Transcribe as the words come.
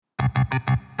Ladies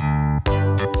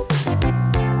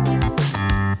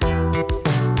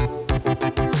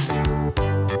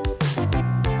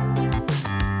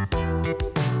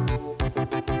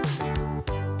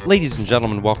and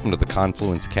gentlemen, welcome to the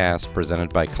Confluence Cast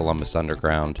presented by Columbus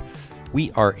Underground.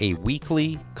 We are a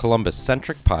weekly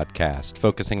Columbus-centric podcast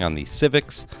focusing on the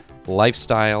civics,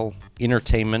 lifestyle,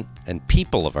 entertainment, and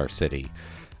people of our city.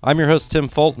 I'm your host, Tim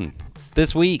Fulton.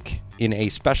 This week, in a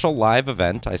special live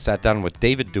event, I sat down with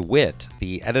David DeWitt,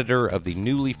 the editor of the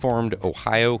newly formed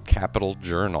Ohio Capital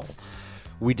Journal.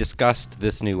 We discussed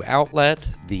this new outlet,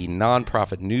 the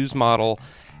nonprofit news model,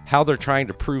 how they're trying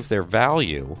to prove their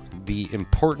value, the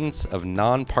importance of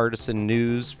nonpartisan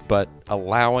news but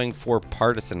allowing for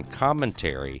partisan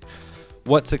commentary,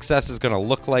 what success is going to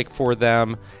look like for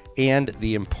them, and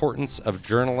the importance of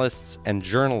journalists and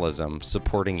journalism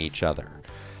supporting each other.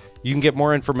 You can get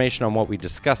more information on what we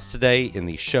discussed today in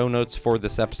the show notes for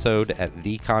this episode at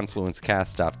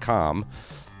theconfluencecast.com.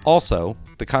 Also,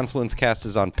 the Confluence Cast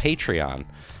is on Patreon.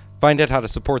 Find out how to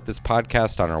support this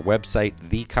podcast on our website,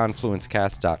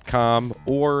 theconfluencecast.com,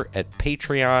 or at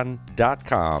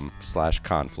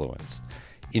patreon.com/confluence.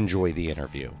 Enjoy the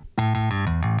interview.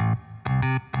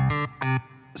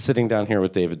 Sitting down here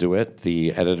with David DeWitt,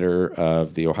 the editor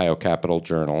of the Ohio Capital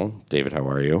Journal. David, how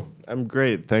are you? I'm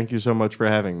great. Thank you so much for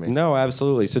having me. No,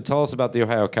 absolutely. So tell us about the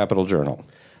Ohio Capital Journal.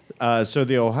 So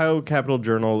the Ohio Capital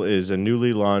Journal is a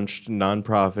newly launched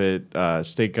nonprofit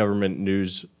state government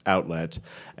news outlet.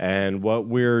 And what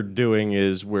we're doing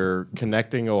is we're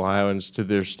connecting Ohioans to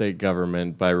their state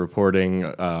government by reporting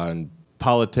on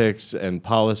politics and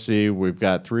policy. We've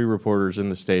got 3 reporters in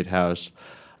the State House.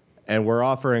 And we're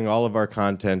offering all of our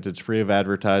content. It's free of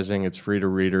advertising, it's free to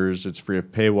readers, it's free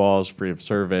of paywalls, free of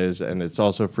surveys, and it's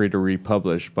also free to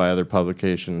republish by other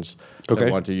publications that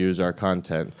want to use our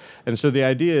content. And so the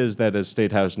idea is that as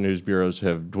State House news bureaus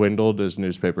have dwindled, as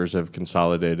newspapers have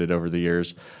consolidated over the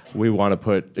years, we want to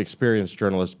put experienced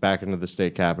journalists back into the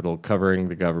state capitol, covering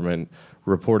the government,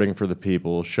 reporting for the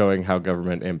people, showing how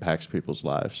government impacts people's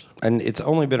lives. And it's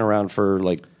only been around for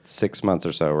like 6 months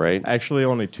or so, right? Actually,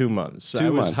 only 2 months. I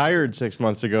was hired 6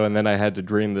 months ago, and then I had to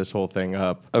dream this whole thing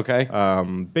up. Okay.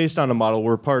 Based on a model,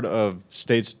 we're part of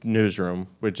State's Newsroom,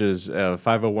 which is a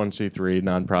 501c3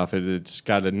 nonprofit. It's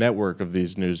got a network of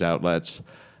these news outlets.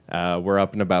 We're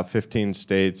up in about 15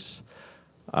 states.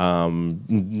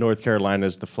 North Carolina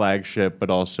is the flagship, but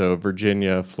also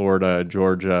Virginia, Florida,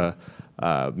 Georgia,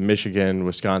 Michigan,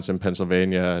 Wisconsin,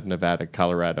 Pennsylvania, Nevada,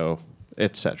 Colorado,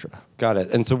 etc. Got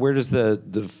it. And so where does the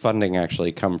funding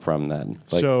actually come from then?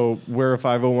 So we're a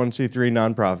 501c3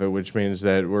 nonprofit, which means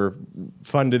that we're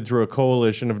funded through a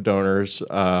coalition of donors,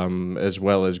 as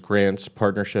well as grants,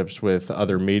 partnerships with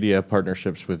other media,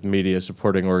 partnerships with media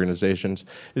supporting organizations.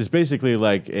 It's basically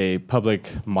like a public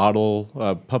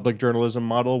model, public journalism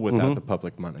model without the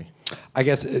public money. I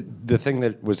guess the thing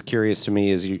that was curious to me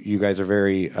is you guys are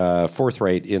very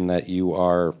forthright in that you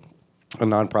are a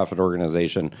nonprofit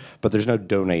organization, but there's no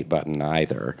donate button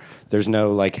either. There's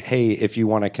no like, hey, if you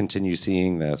want to continue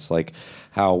seeing this, like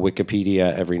how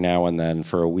Wikipedia every now and then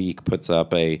for a week puts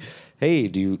up a, hey,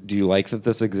 do you like that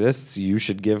this exists? You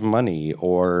should give money.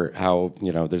 Or how,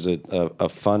 there's a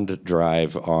fund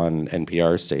drive on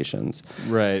NPR stations.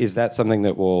 Right. Is that something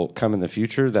that will come in the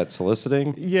future, that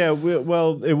soliciting? Yeah,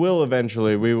 well, it will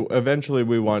eventually. We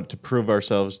want to prove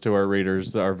ourselves to our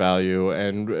readers, our value,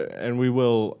 and we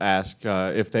will ask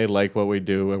if they like what we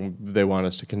do and they want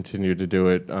us to continue to do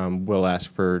it. We'll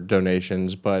ask for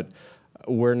donations, but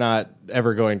we're not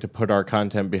ever going to put our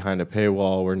content behind a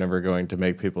paywall. We're never going to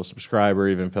make people subscribe or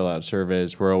even fill out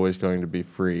surveys. We're always going to be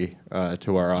free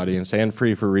to our audience and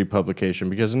free for republication,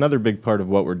 because another big part of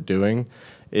what we're doing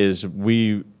is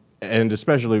and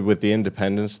especially with the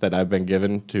independence that I've been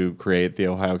given to create the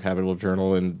Ohio Capital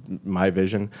Journal and my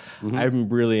vision, I'm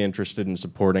really interested in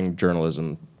supporting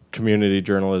journalism, community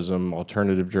journalism,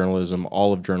 alternative journalism,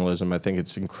 all of journalism. I think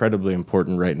it's incredibly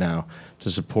important right now to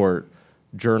support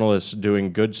journalists doing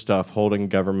good stuff, holding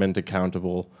government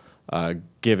accountable,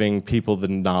 giving people the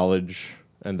knowledge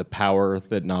and the power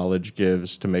that knowledge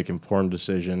gives to make informed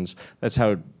decisions. That's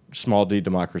how small d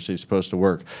democracy is supposed to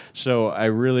work. So I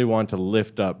really want to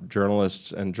lift up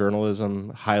journalists and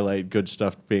journalism, highlight good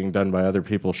stuff being done by other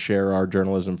people, share our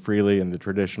journalism freely in the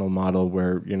traditional model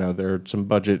where, there are some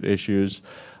budget issues,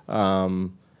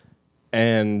 and,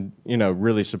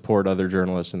 really support other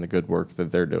journalists in the good work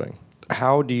that they're doing.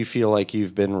 How do you feel like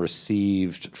you've been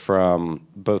received from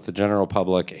both the general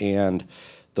public and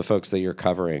the folks that you're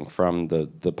covering, from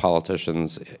the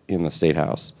politicians in the State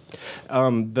House?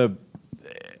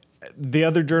 The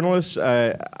other journalists,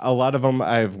 a lot of them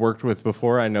I've worked with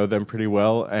before. I know them pretty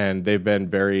well, and they've been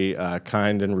very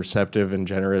kind and receptive and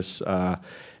generous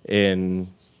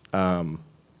in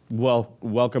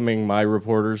welcoming my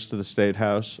reporters to the State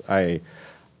House.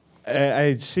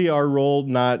 I see our role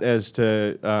not as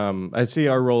I see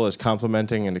our role as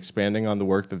complementing and expanding on the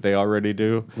work that they already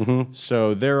do. Mm-hmm.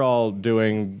 So they're all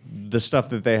doing the stuff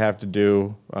that they have to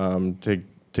do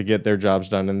to get their jobs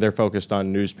done, and they're focused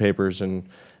on newspapers and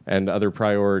other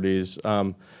priorities.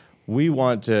 We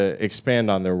want to expand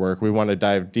on their work. We want to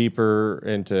dive deeper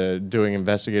into doing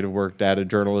investigative work, data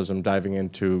journalism, diving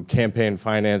into campaign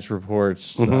finance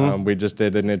reports. Mm-hmm. We just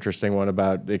did an interesting one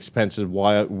about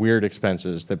weird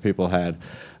expenses that people had.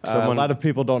 A lot of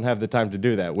people don't have the time to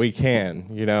do that. We can,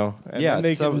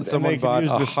 And someone bought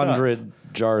 100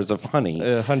 jars of honey.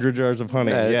 100 jars of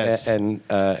honey, yes. And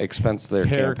expense their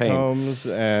hair campaign. Combs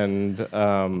and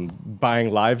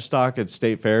buying livestock at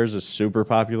state fairs is super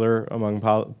popular among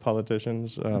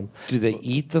politicians. Do they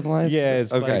eat the livestock? Yeah,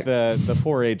 it's like the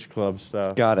 4-H club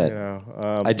stuff. Got it.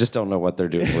 I just don't know what they're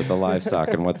doing with the livestock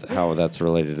and how that's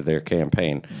related to their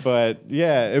campaign. But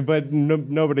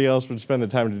nobody else would spend the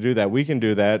time to do that. We can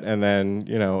do that, and then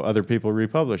other people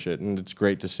republish it, and it's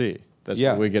great to see. That's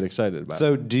what we get excited about.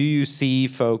 So do you see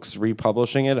folks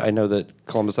republishing it? I know that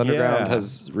Columbus Underground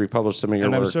has republished some of your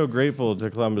work. And I'm so grateful to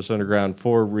Columbus Underground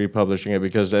for republishing it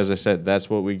because, as I said, that's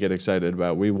what we get excited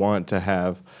about. We want to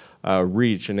have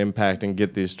reach and impact and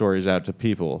get these stories out to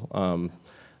people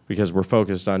because we're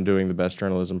focused on doing the best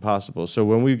journalism possible. So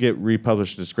when we get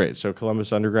republished, it's great. So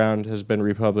Columbus Underground has been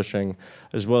republishing,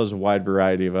 as well as a wide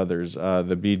variety of others.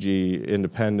 The BG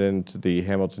Independent, the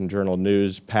Hamilton Journal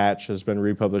News, Patch has been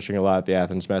republishing a lot, the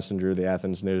Athens Messenger, the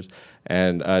Athens News,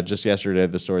 and just yesterday,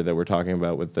 the story that we're talking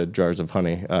about with the jars of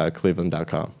honey,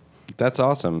 Cleveland.com. That's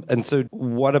awesome. And so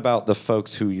what about the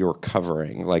folks who you're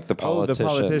covering, like the politicians? Oh, the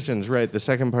politicians, right. The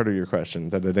second part of your question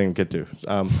that I didn't get to.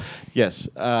 Yes.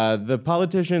 The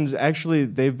politicians, actually,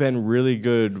 they've been really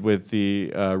good with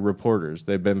the reporters.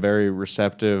 They've been very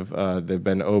receptive. They've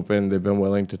been open. They've been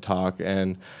willing to talk.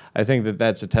 And I think that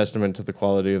that's a testament to the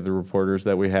quality of the reporters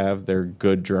that we have. They're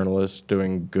good journalists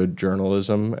doing good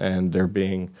journalism, and they're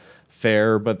being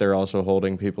fair, but they're also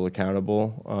holding people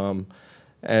accountable.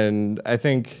 And I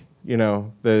think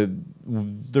the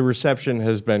reception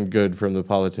has been good from the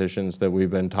politicians that we've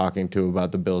been talking to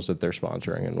about the bills that they're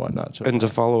sponsoring and whatnot. So, and to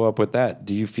follow up with that,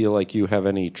 do you feel like you have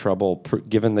any trouble,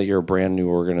 given that you're a brand new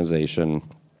organization,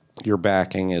 your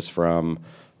backing is from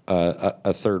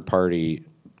a third party,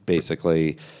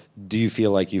 basically, do you feel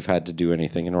like you've had to do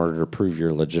anything in order to prove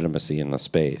your legitimacy in the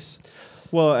space?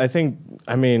 Well,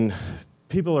 I mean,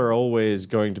 people are always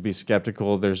going to be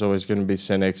skeptical. There's always going to be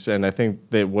cynics. And I think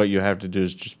that what you have to do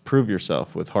is just prove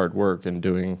yourself with hard work and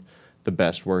doing the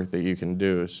best work that you can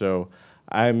do. So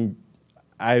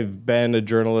I've been a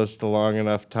journalist a long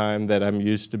enough time that I'm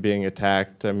used to being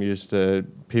attacked. I'm used to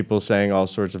people saying all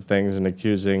sorts of things and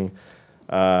accusing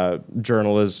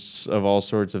journalists of all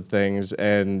sorts of things.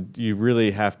 And you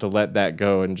really have to let that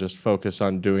go and just focus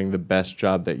on doing the best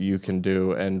job that you can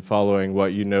do and following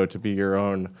what you know to be your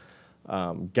own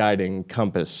guiding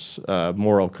compass,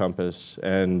 moral compass,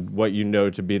 and what you know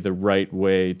to be the right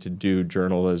way to do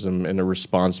journalism in a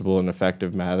responsible and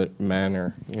effective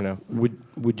manner.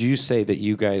 Would you say that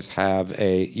you guys have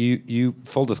you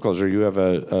full disclosure, you have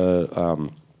a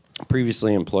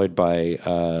previously employed by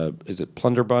is it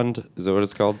Plunderbund? Is that what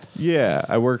it's called? Yeah,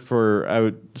 I worked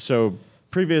for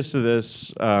previous to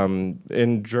this,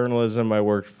 in journalism, I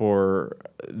worked for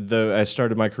I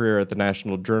started my career at the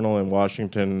National Journal in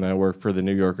Washington, and I worked for the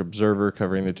New York Observer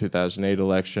covering the 2008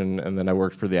 election, and then I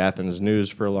worked for the Athens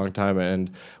News for a long time. And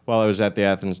while I was at the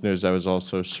Athens News, I was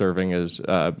also serving as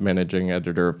managing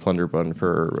editor of Plunderbund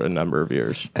for a number of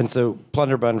years. And so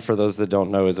Plunderbund, for those that don't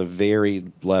know, is a very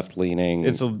left-leaning...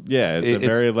 It's a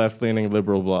very left-leaning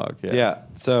liberal blog. Yeah.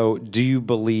 So do you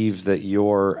believe that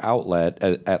your outlet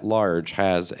at large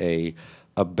has a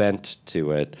bent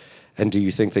to it? And do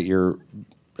you think that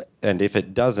and if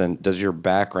it doesn't, does your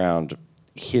background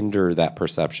hinder that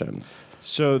perception?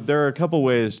 So there are a couple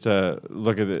ways to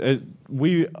look at it.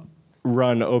 We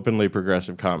run openly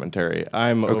progressive commentary.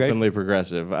 I'm openly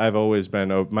progressive. I've always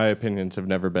been, my opinions have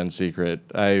never been secret.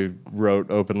 I wrote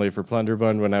openly for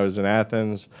Plunderbund when I was in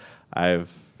Athens.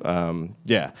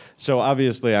 So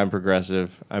obviously I'm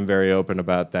progressive. I'm very open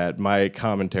about that. My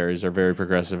commentaries are very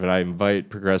progressive, and I invite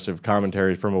progressive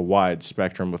commentary from a wide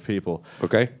spectrum of people.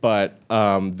 Okay. But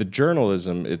the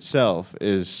journalism itself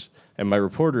is, and my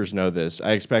reporters know this.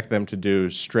 I expect them to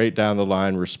do straight down the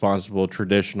line, responsible,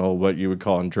 traditional, what you would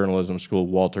call in journalism school,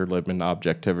 Walter Lippmann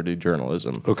objectivity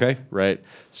journalism. Okay. Right?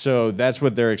 So that's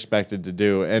what they're expected to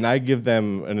do. And I give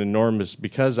them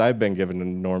because I've been given an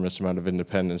enormous amount of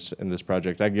independence in this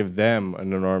project, I give them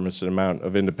an enormous amount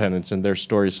of independence in their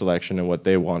story selection and what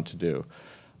they want to do.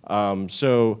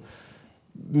 So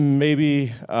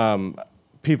maybe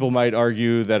people might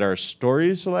argue that our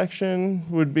story selection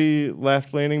would be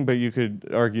left-leaning, but you could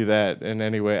argue that in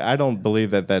any way. I don't believe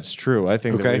that that's true. I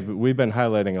think that we've been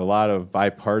highlighting a lot of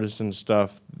bipartisan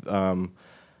stuff.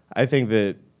 I think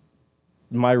that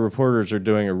my reporters are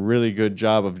doing a really good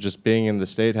job of just being in the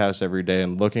State House every day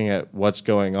and looking at what's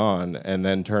going on and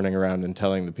then turning around and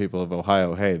telling the people of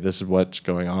Ohio, hey, this is what's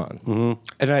going on. Mm-hmm.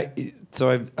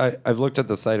 And I've looked at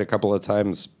the site a couple of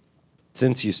times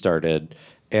since you started,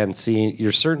 and seeing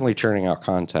you're certainly churning out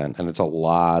content, and it's a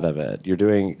lot of it. You're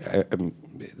doing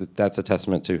that's a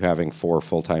testament to having 4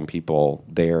 full-time people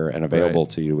there and available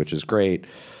to you, which is great.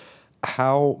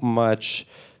 How much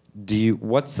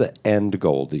what's the end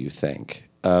goal, do you think,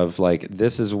 of like,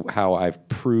 this is how I've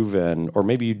proven, or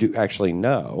maybe you do actually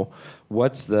know,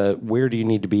 where do you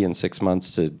need to be in 6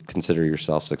 months to consider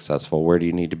yourself successful? Where do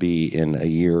you need to be in a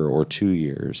year or 2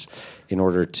 years in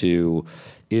order to,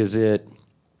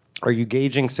 are you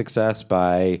gauging success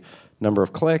by number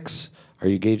of clicks? Are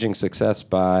you gauging success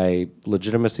by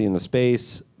legitimacy in the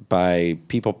space, by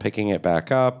people picking it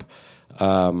back up?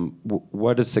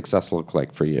 What does success look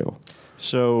like for you?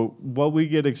 So what we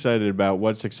get excited about,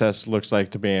 what success looks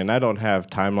like to me, and I don't have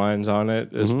timelines on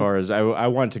it as far as I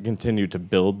want to continue to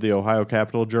build the Ohio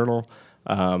Capitol Journal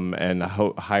and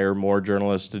hire more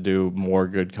journalists to do more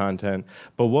good content.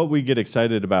 But what we get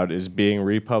excited about is being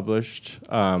republished,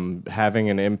 having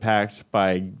an impact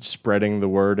by spreading the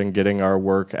word and getting our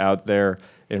work out there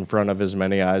in front of as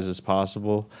many eyes as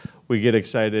possible. We get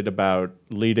excited about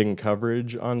leading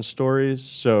coverage on stories.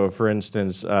 So, for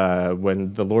instance,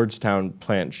 when the Lordstown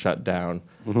plant shut down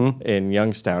in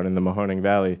Youngstown in the Mahoning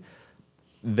Valley,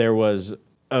 there was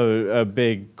a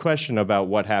big question about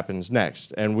what happens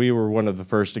next. And we were one of the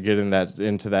first to get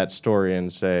into that story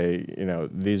and say,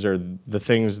 these are the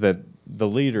things that the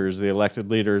leaders, the elected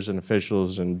leaders and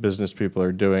officials and business people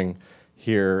are doing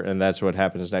here, and that's what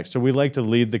happens next. So we like to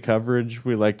lead the coverage.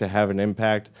 We like to have an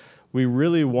impact. We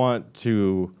really want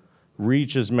to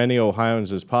reach as many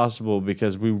Ohioans as possible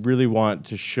because we really want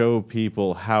to show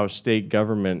people how state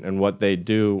government and what they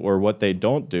do or what they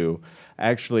don't do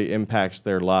actually impacts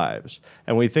their lives.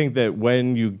 And we think that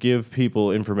when you give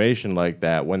people information like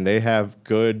that, when they have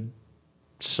good,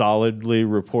 solidly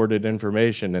reported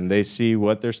information and they see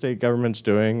what their state government's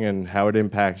doing and how it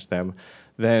impacts them,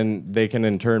 then they can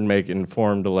in turn make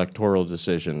informed electoral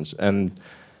decisions. And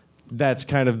that's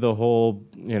kind of the whole,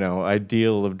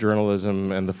 ideal of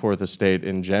journalism and the Fourth Estate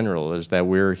in general, is that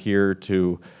we're here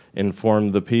to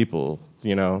inform the people.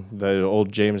 The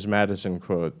old James Madison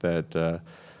quote that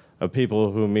a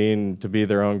people who mean to be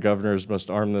their own governors must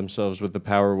arm themselves with the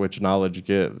power which knowledge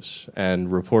gives.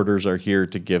 And reporters are here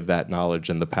to give that knowledge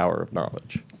and the power of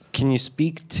knowledge. Can you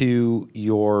speak to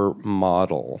your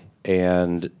model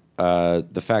and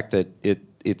the fact that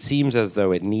it seems as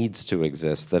though it needs to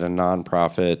exist, that a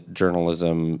nonprofit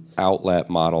journalism outlet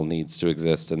model needs to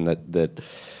exist, and that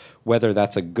whether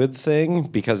that's a good thing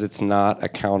because it's not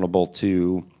accountable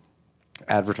to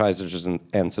advertisers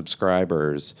and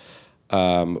subscribers,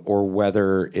 or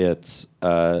whether it's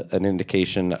an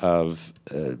indication of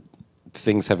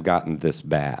things have gotten this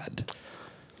bad?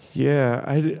 Yeah,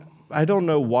 I don't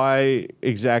know why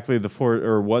exactly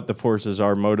what the forces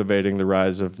are motivating the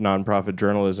rise of nonprofit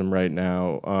journalism right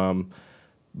now.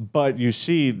 But you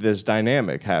see this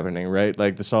dynamic happening, right?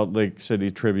 Like the Salt Lake City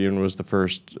Tribune was the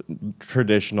first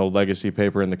traditional legacy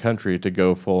paper in the country to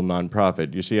go full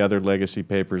nonprofit. You see other legacy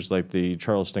papers like the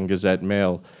Charleston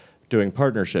Gazette-Mail doing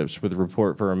partnerships with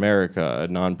Report for America, a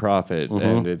nonprofit,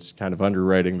 and it's kind of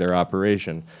underwriting their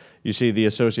operation. You see the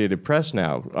Associated Press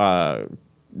now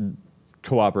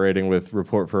cooperating with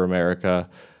Report for America,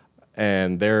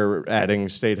 and they're adding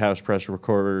State House press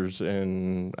recorders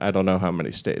in I don't know how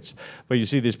many states. But you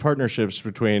see these partnerships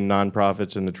between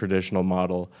nonprofits and the traditional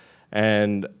model,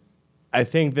 and I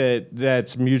think that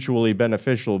that's mutually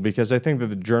beneficial because I think that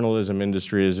the journalism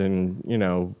industry is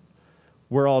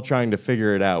we're all trying to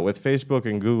figure it out. With Facebook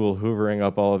and Google hoovering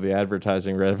up all of the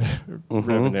advertising revenue,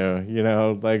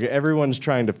 like everyone's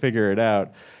trying to figure it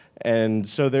out. And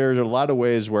so there's a lot of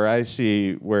ways where I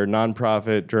see where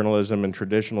nonprofit journalism and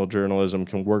traditional journalism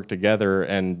can work together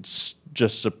and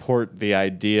just support the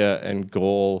idea and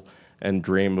goal and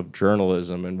dream of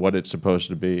journalism and what it's supposed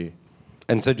to be.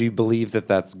 And so do you believe that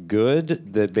that's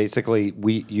good, that basically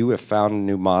you have found a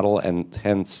new model and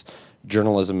hence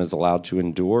journalism is allowed to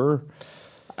endure?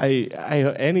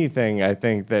 Anything I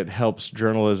think that helps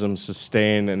journalism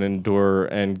sustain and endure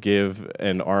and give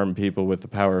and arm people with the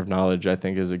power of knowledge, I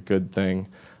think is a good thing.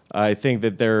 I think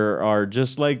that there are,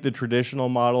 just like the traditional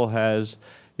model has,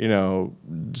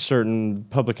 certain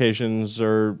publications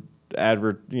or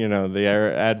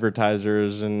the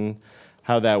advertisers and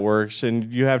how that works,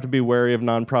 and you have to be wary of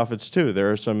nonprofits too.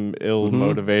 There are some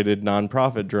ill-motivated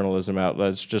nonprofit journalism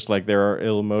outlets, just like there are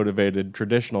ill-motivated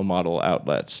traditional model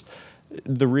outlets.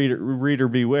 The reader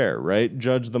beware, right?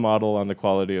 Judge the model on the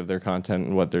quality of their content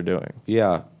and what they're doing.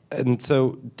 Yeah. And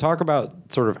so talk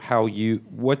about sort of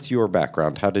what's your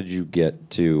background? How did you get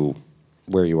to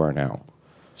where you are now?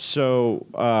 So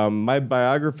my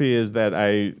biography is that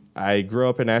I grew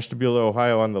up in Ashtabula,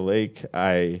 Ohio on the lake.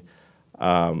 I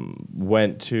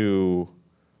went to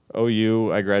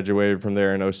OU. I graduated from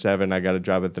there in 2007. I got a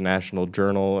job at the National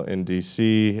Journal in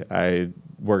D.C. I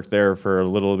worked there for a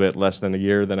little bit less than a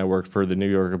year. Then I worked for the New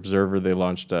York Observer. They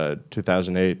launched a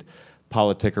 2008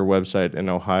 Politicker website in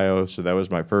Ohio. So that was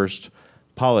my first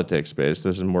politics-based.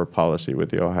 This is more policy with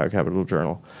the Ohio Capital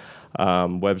Journal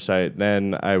website.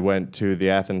 Then I went to the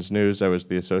Athens News. I was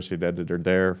the associate editor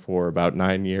there for about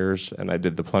 9 years, and I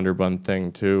did the Plunderbund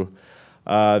thing too.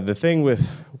 The thing with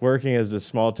working as a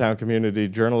small-town community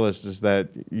journalist is that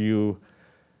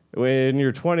in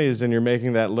your 20s and you're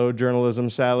making that low journalism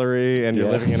salary and you're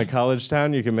living in a college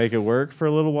town, you can make it work for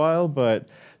a little while. But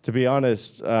to be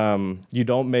honest, you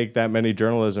don't make that many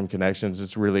journalism connections.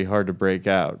 It's really hard to break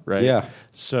out, right? Yeah.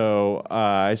 So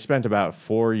I spent about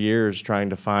 4 years trying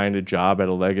to find a job at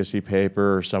a legacy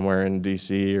paper or somewhere in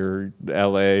D.C. or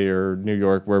L.A. or New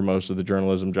York, where most of the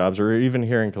journalism jobs are, or even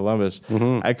here in Columbus.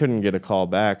 I couldn't get a call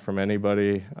back from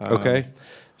anybody. Okay.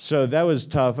 So that was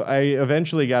tough. I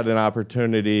eventually got an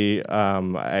opportunity.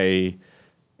 I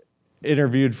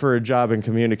interviewed for a job in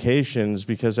communications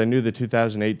because I knew the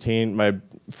 2018, my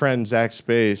friend Zach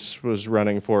Space was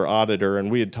running for auditor,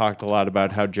 and we had talked a lot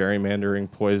about how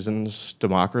gerrymandering poisons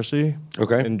democracy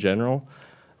in general.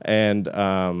 And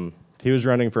he was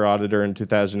running for auditor in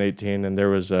 2018, and there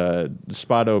was a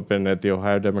spot open at the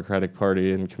Ohio Democratic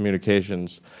Party in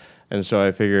communications. And so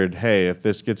I figured, hey, if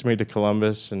this gets me to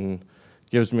Columbus and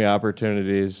gives me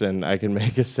opportunities and I can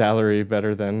make a salary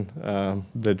better than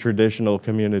the traditional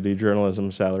community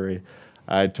journalism salary,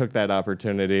 I took that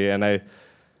opportunity. And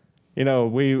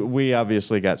we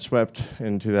obviously got swept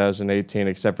in 2018,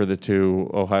 except for the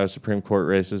 2 Ohio Supreme Court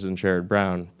races in Sherrod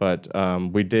Brown. But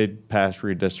we did pass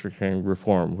redistricting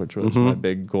reform, which was my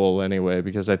big goal anyway,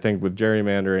 because I think with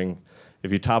gerrymandering,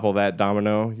 if you topple that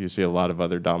domino, you see a lot of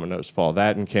other dominoes fall.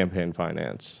 That and campaign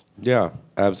finance. Yeah,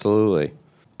 absolutely.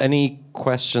 Any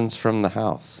questions from the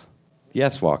house?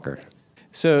 Yes, Walker.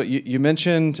 So you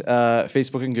mentioned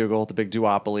Facebook and Google, the big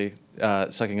duopoly,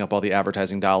 sucking up all the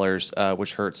advertising dollars,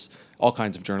 which hurts all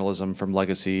kinds of journalism from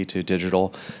legacy to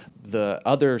digital. The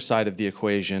other side of the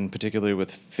equation, particularly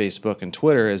with Facebook and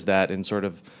Twitter, is that in sort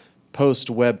of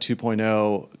post-Web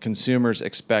 2.0, consumers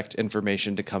expect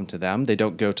information to come to them. They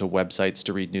don't go to websites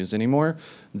to read news anymore.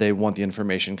 They want the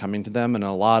information coming to them, and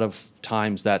a lot of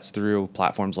times that's through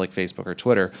platforms like Facebook or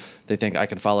Twitter. They think, I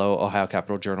can follow Ohio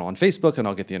Capital Journal on Facebook and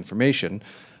I'll get the information.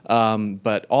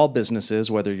 But all businesses,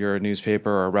 whether you're a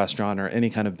newspaper or a restaurant or any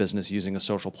kind of business using a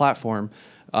social platform,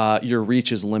 your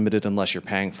reach is limited unless you're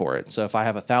paying for it. So if I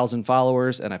have 1,000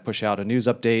 followers and I push out a news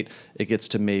update, it gets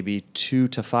to maybe 2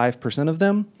 to 5% of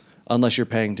them, unless you're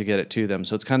paying to get it to them.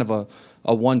 So it's kind of a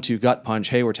 1-2 gut punch.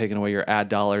 Hey, we're taking away your ad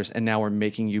dollars, and now we're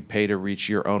making you pay to reach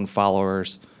your own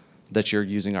followers that you're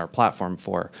using our platform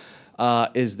for.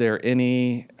 Is there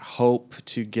any hope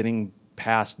to getting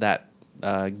past that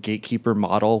gatekeeper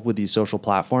model with these social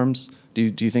platforms?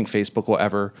 Do you think Facebook will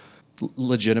ever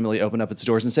legitimately open up its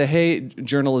doors and say, hey,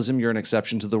 journalism, you're an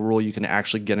exception to the rule. You can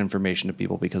actually get information to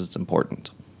people because it's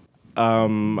important?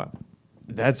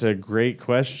 That's a great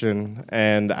question,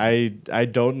 and I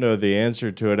don't know the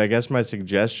answer to it. I guess my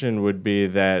suggestion would be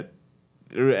that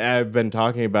I've been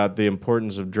talking about the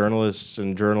importance of journalists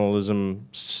and journalism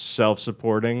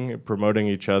self-supporting, promoting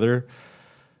each other.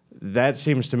 That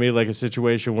seems to me like a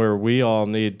situation where we all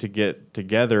need to get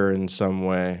together in some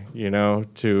way,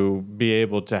 to be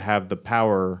able to have the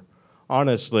power,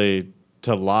 honestly,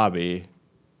 to lobby,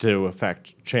 to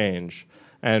affect change.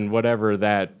 And however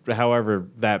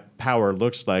that power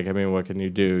looks like, I mean, what can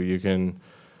you do? You can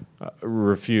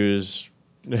refuse.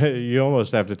 You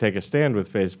almost have to take a stand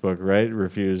with Facebook, right?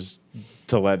 Refuse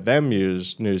to let them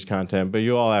use news content, but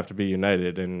you all have to be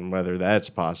united. And whether that's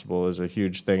possible is a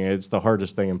huge thing. It's the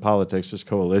hardest thing in politics is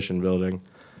coalition building.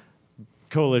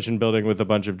 coalition building with a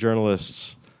bunch of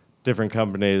journalists, different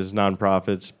companies,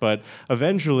 nonprofits, but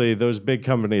eventually those big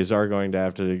companies are going to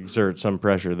have to exert some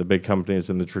pressure, the big companies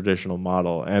in the traditional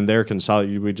model. And they're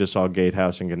we just saw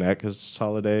Gatehouse and Gannett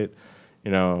consolidate.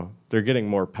 You know, they're getting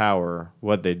more power.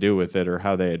 What they do with it or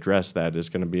how they address that is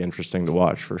going to be interesting to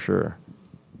watch for sure.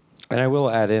 And I will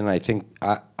add in, I think,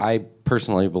 I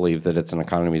personally believe that it's an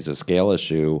economies of scale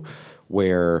issue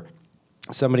where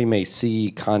somebody may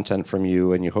see content from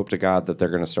you and you hope to God that they're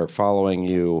going to start following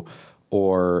you,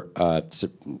 or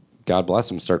God bless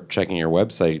them, start checking your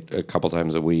website a couple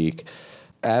times a week.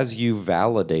 As you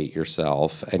validate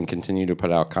yourself and continue to put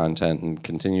out content and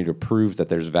continue to prove that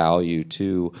there's value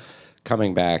to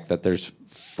coming back, that there's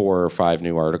 4 or 5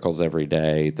 new articles every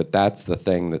day, that's the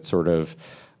thing that sort of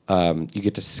you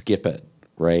get to skip it,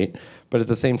 right? But at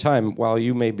the same time, while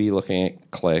you may be looking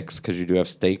at clicks, because you do have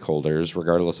stakeholders,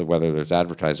 regardless of whether there's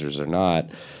advertisers or not,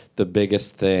 the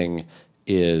biggest thing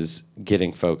is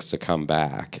getting folks to come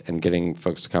back and getting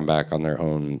folks to come back on their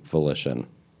own volition.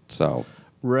 So,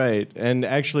 right. And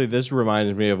actually, this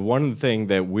reminds me of one thing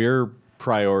that we're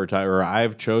prioritize, or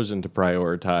I've chosen to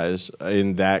prioritize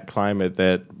in that climate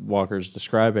that Walker's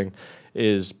describing,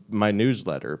 is my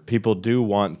newsletter. People do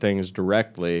want things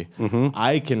directly.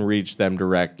 I can reach them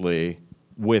directly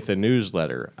with a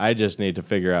newsletter. I just need to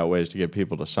figure out ways to get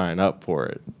people to sign up for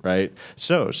it, right?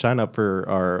 So sign up for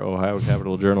our Ohio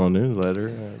Capital Journal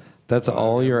newsletter. That's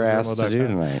all you're asked to do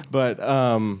tonight. But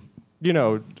you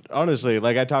know, honestly,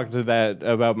 like I talked to that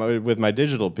about with my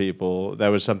digital people. That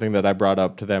was something that I brought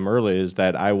up to them early, is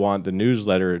that I want the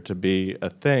newsletter to be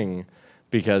a thing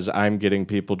because I'm getting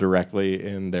people directly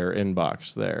in their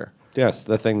inbox there. Yes,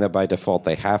 the thing that by default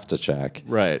they have to check.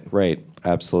 Right. Right.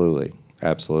 Absolutely.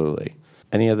 Absolutely.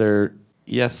 Any other?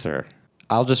 Yes, sir.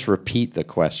 I'll just repeat the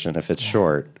question if it's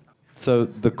short. So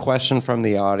the question from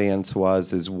the audience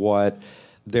is what?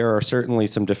 There are certainly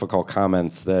some difficult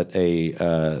comments that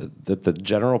that the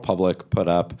general public put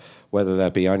up, whether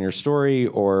that be on your story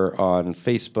or on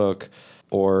Facebook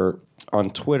or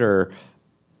on Twitter.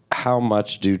 How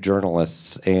much do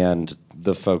journalists and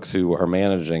the folks who are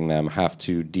managing them have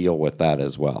to deal with that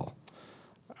as well?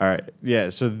 All right. Yeah.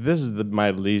 So this is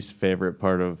my least favorite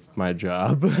part of my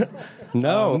job.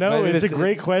 No, it's a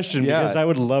great question because I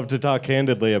would love to talk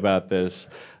candidly about this.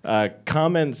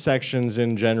 Comment sections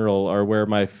in general are where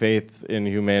my faith in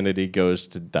humanity goes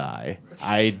to die.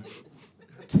 I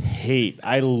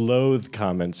loathe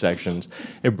comment sections.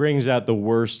 It brings out the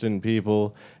worst in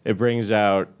people. It brings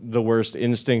out the worst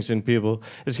instincts in people.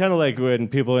 It's kind of like when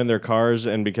people in their cars,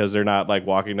 and because they're not like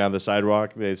walking down the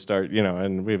sidewalk, they start,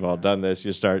 and we've all done this,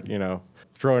 you start,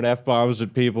 throwing F-bombs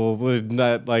at people.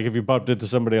 Not like if you bumped into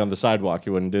somebody on the sidewalk,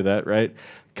 you wouldn't do that, right?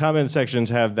 Comment sections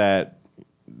have that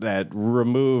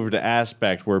removed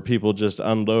aspect where people just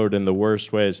unload in the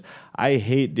worst ways. I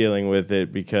hate dealing with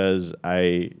it because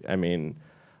I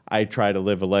try to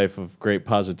live a life of great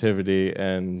positivity,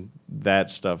 and that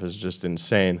stuff is just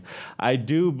insane. I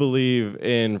do believe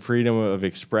in freedom of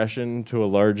expression to a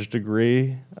large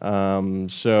degree,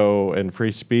 and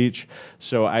free speech.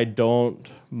 So I don't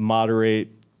moderate.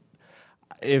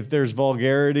 If there's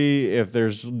vulgarity, if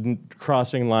there's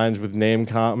crossing lines with name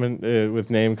calling,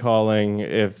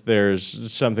 if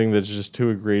there's something that's just too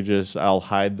egregious, I'll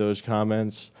hide those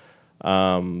comments.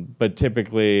 But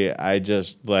typically, I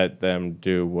just let them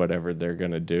do whatever they're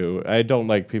going to do. I don't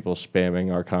like people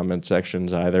spamming our comment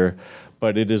sections either,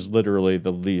 but it is literally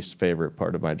the least favorite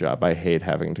part of my job. I hate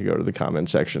having to go to the comment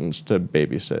sections to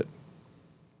babysit.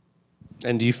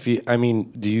 And do you feel,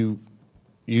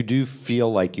 you do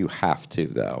feel like you have to,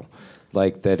 though?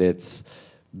 Like that it's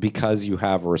because you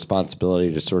have a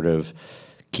responsibility to sort of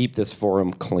keep this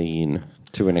forum clean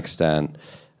to an extent,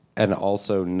 and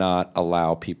also not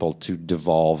allow people to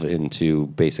devolve into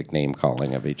basic name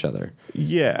calling of each other.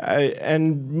 Yeah,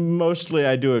 and mostly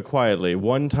I do it quietly.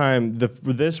 One time,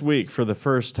 this week, for the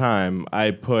first time,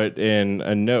 I put in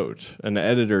an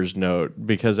editor's note,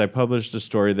 because I published a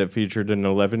story that featured an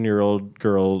 11-year-old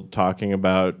girl talking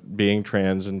about being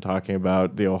trans and talking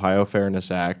about the Ohio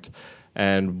Fairness Act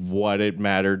and what it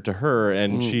mattered to her.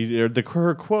 And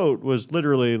her quote was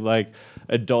literally like,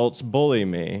 "Adults bully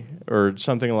me," or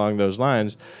something along those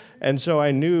lines. And so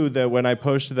I knew that when I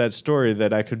posted that story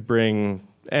that I could bring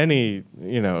any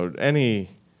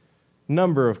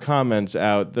number of comments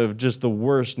out of just the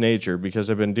worst nature, because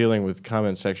I've been dealing with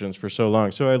comment sections for so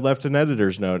long. So I left an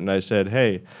editor's note and I said,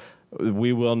 "Hey,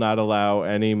 we will not allow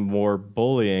any more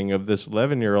bullying of this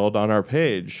 11-year-old on our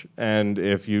page. And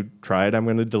if you try it, I'm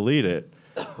going to delete it."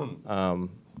 And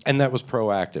that was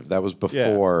proactive. That was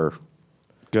before. Yeah.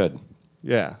 Good.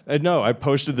 Yeah. No, I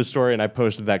posted the story and I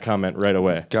posted that comment right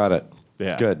away. Got it.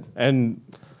 Yeah. Good. And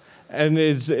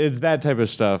it's that type of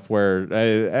stuff where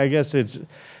I guess it's,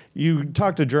 you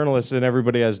talk to journalists and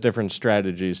everybody has different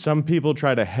strategies. Some people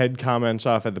try to head comments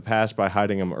off at the pass by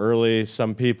hiding them early.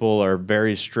 Some people are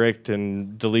very strict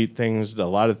and delete things, a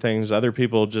lot of things. Other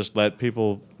people just let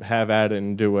people have at it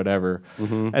and do whatever.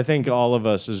 I think all of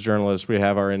us as journalists, we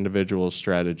have our individual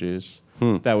strategies.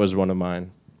 That was one of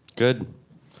mine. Good.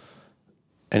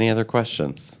 Any other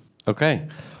questions? Okay.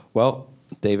 Well,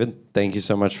 David, thank you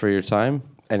so much for your time.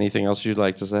 Anything else you'd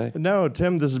like to say? No,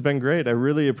 Tim, this has been great. I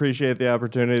really appreciate the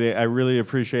opportunity. I really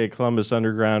appreciate Columbus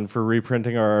Underground for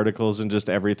reprinting our articles and just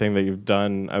everything that you've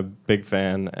done. I'm a big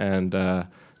fan, and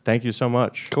thank you so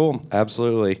much. Cool.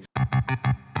 Absolutely.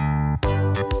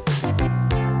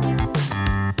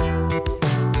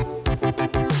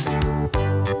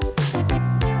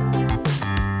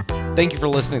 Thank you for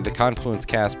listening to the Confluence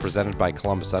Cast presented by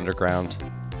Columbus Underground.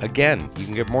 Again, you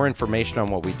can get more information on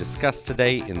what we discussed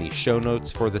today in the show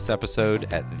notes for this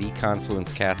episode at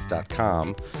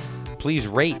theconfluencecast.com. Please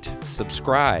rate,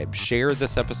 subscribe, share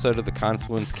this episode of the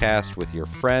Confluence Cast with your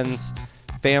friends,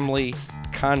 family,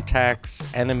 contacts,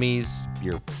 enemies,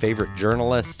 your favorite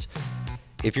journalist.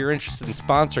 If you're interested in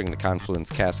sponsoring the Confluence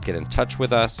Cast, get in touch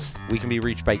with us. We can be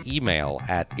reached by email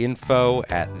at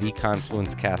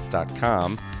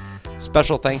info@theconfluencecast.com.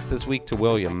 Special thanks this week to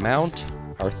William Mount.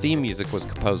 Our theme music was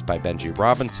composed by Benji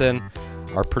Robinson.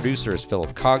 Our producer is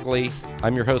Philip Cogley.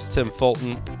 I'm your host, Tim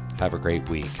Fulton. Have a great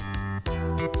week.